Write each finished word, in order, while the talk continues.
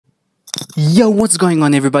Yo, what's going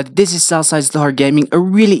on everybody? This is Southsidestar Gaming, a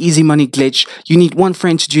really easy money glitch. You need one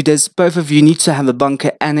friend to do this. Both of you need to have a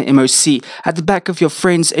bunker and an MOC. At the back of your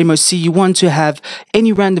friend's MOC, you want to have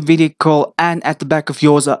any random vehicle, and at the back of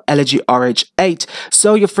yours are Elegy RH8.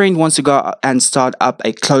 So your friend wants to go and start up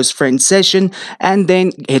a close friend session, and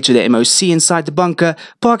then head to the MOC inside the bunker,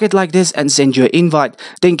 park it like this and send you an invite.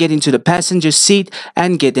 Then get into the passenger seat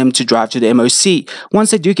and get them to drive to the MOC.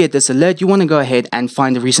 Once they do get this alert, you want to go ahead and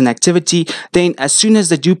find the recent activity. Then as soon as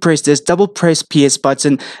they do press this, double press PS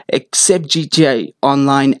button, accept GTA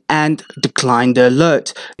Online and decline the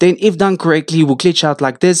alert. Then if done correctly, you will glitch out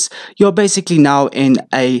like this. You're basically now in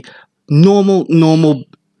a normal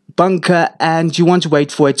bunker and you want to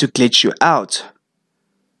wait for it to glitch you out.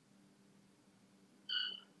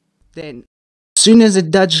 Then as soon as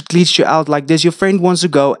it does glitch you out like this, your friend wants to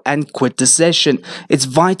go and quit the session. It's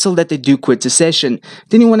vital that they do quit the session.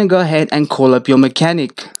 Then you want to go ahead and call up your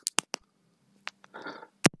mechanic.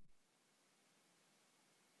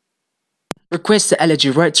 Request the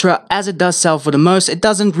Elegy RH8 as it does sell for the most. It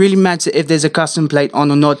doesn't really matter if there's a custom plate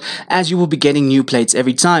on or not, as you will be getting new plates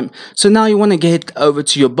every time. So now you want to get over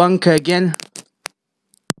to your bunker again.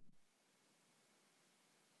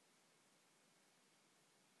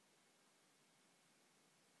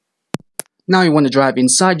 Now you want to drive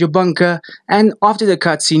inside your bunker, and after the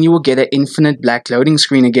cutscene you will get an infinite black loading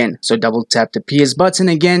screen again. So double tap the PS button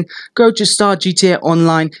again, go to start GTA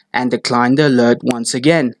Online and decline the alert once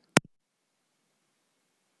again.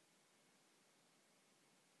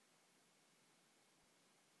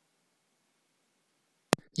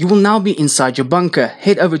 You will now be inside your bunker.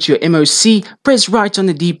 Head over to your MOC, press right on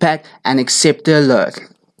the D-pad and accept the alert.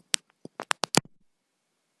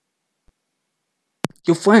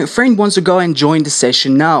 Your friend wants to go and join the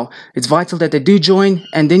session now. It's vital that they do join,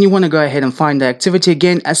 and then you want to go ahead and find the activity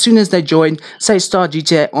again. As soon as they join, say start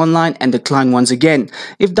GTA Online and decline once again.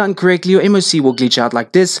 If done correctly, your MOC will glitch out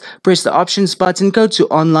like this. Press the options button, go to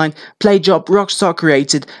online, play job, Rockstar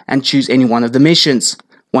created, and choose any one of the missions.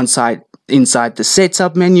 Inside the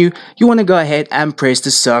setup menu, you want to go ahead and press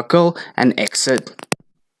the circle and exit.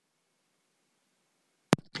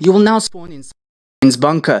 You will now spawn inside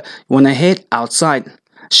bunker. You want to head outside.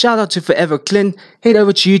 Shout out to Forever Clint. Head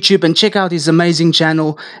over to YouTube and check out his amazing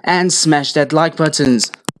channel and smash that like buttons.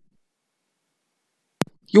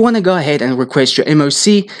 You want to go ahead and request your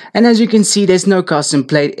MOC, and as you can see, there's no custom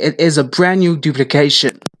plate. It is a brand new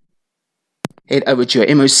duplication. Head over to your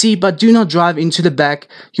MOC, but do not drive into the back.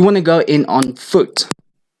 You want to go in on foot.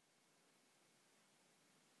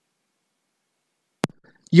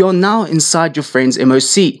 You're now inside your friend's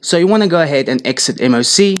MOC, so you want to go ahead and exit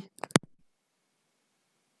MOC.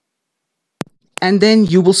 And then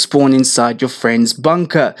you will spawn inside your friend's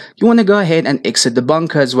bunker. You want to go ahead and exit the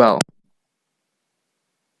bunker as well.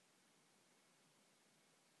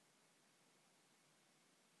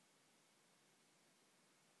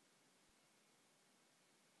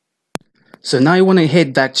 So now you want to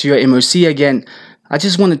head back to your MOC again. I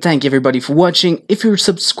just want to thank everybody for watching. If you're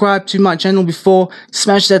subscribed to my channel before,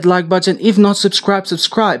 smash that like button. If not subscribe.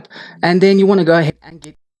 And then you want to go ahead and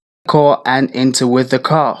get the car and enter with the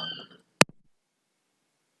car.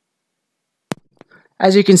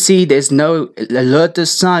 As you can see, there's no alert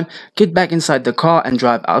this time. Get back inside the car and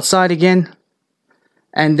drive outside again.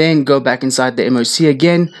 And then go back inside the MOC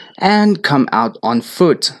again and come out on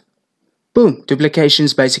foot. Boom, duplication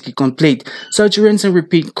is basically complete. So to rinse and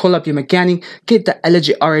repeat, call up your mechanic, get the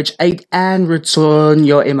Elegy RH8 and return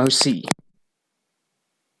your MOC.